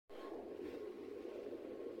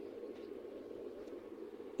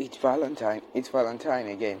It's Valentine. It's Valentine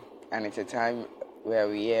again, and it's a time where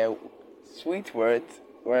we hear sweet words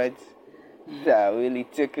that really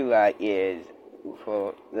tickle our ears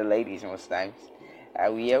for the ladies most times.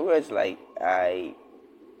 We hear words like I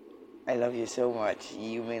love you so much.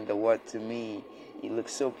 You mean the world to me. You look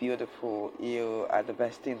so beautiful. You are the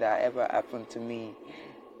best thing that ever happened to me.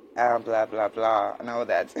 Blah blah blah, and all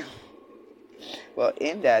that. Well,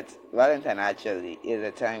 in that, Valentine actually is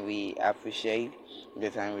the time we appreciate,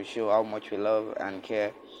 the time we show how much we love and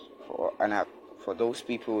care for those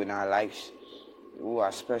people in our lives who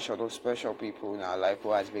are special, those special people in our life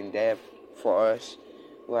who has been there for us,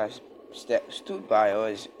 who has stood by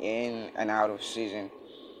us in and out of season.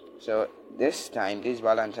 So this time, this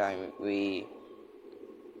Valentine, we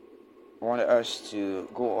want us to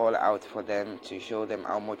go all out for them to show them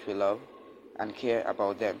how much we love and care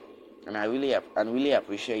about them. And I really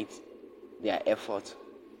appreciate their effort,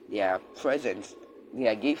 their presence,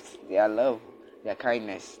 their gifts, their love, their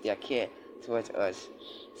kindness, their care towards us.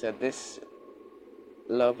 So this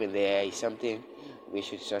love in the air is something we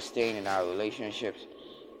should sustain in our relationships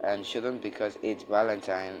and shouldn't, because it's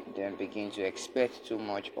Valentine, then begin to expect too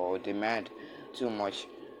much or demand too much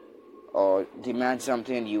or demand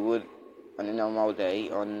something you would on a normal day,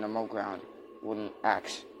 on a normal ground, wouldn't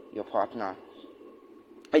ask your partner.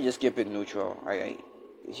 I just keep it neutral.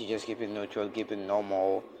 You should just keep it neutral, keep it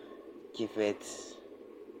normal, keep it.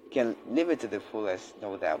 Can live it to the fullest,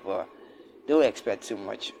 no doubt, but don't expect too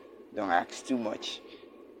much. Don't ask too much,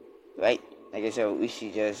 right? Like I said, we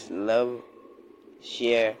should just love,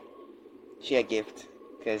 share, share gift,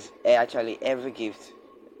 because actually every gift,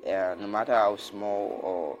 no matter how small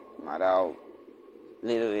or no matter how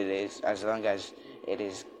little it is, as long as it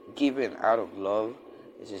is given out of love,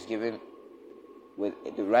 it is given with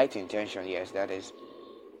the right intention, yes, that is,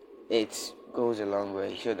 it goes a long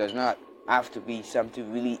way. So it does not have to be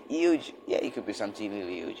something really huge. Yeah, it could be something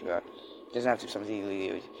really huge, but it doesn't have to be something really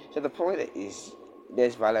huge. So the point is,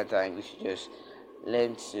 this Valentine, we should just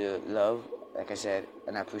learn to love, like I said,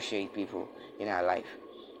 and appreciate people in our life.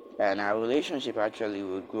 And our relationship actually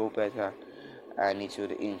will grow better and it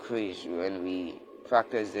will increase when we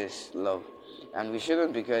practice this love. And we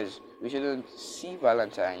shouldn't, because we shouldn't see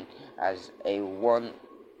Valentine as a one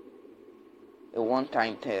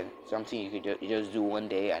time thing, something you just do one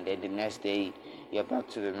day and then the next day you're back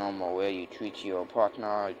to the normal, where you treat your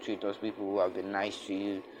partner, you treat those people who have been nice to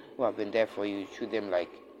you, who have been there for you, treat them like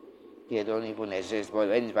they don't even exist. But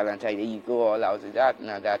when it's Valentine Day, you go all out with that.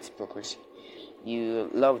 Now that's hypocrisy. You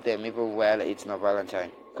love them even while it's not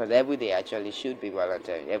Valentine, because every day actually should be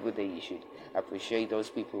Valentine. Every day you should appreciate those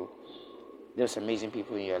people, those amazing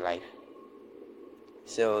people in your life.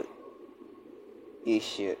 So you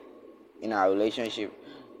should, in our relationship,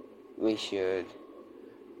 we should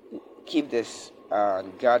keep this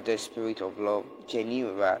guard the spirit of love,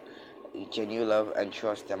 genuine love and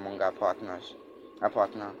trust among our partner.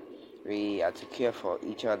 We are to care for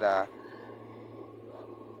each other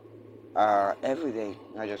every day,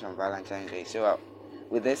 not just on Valentine's Day. So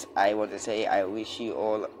with this, I want to say I wish you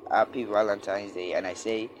all happy Valentine's Day, and I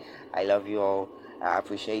say I love you all. I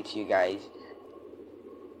appreciate you guys.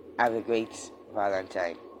 Have a great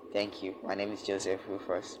Valentine. Thank you. My name is Joseph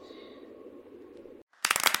Rufus.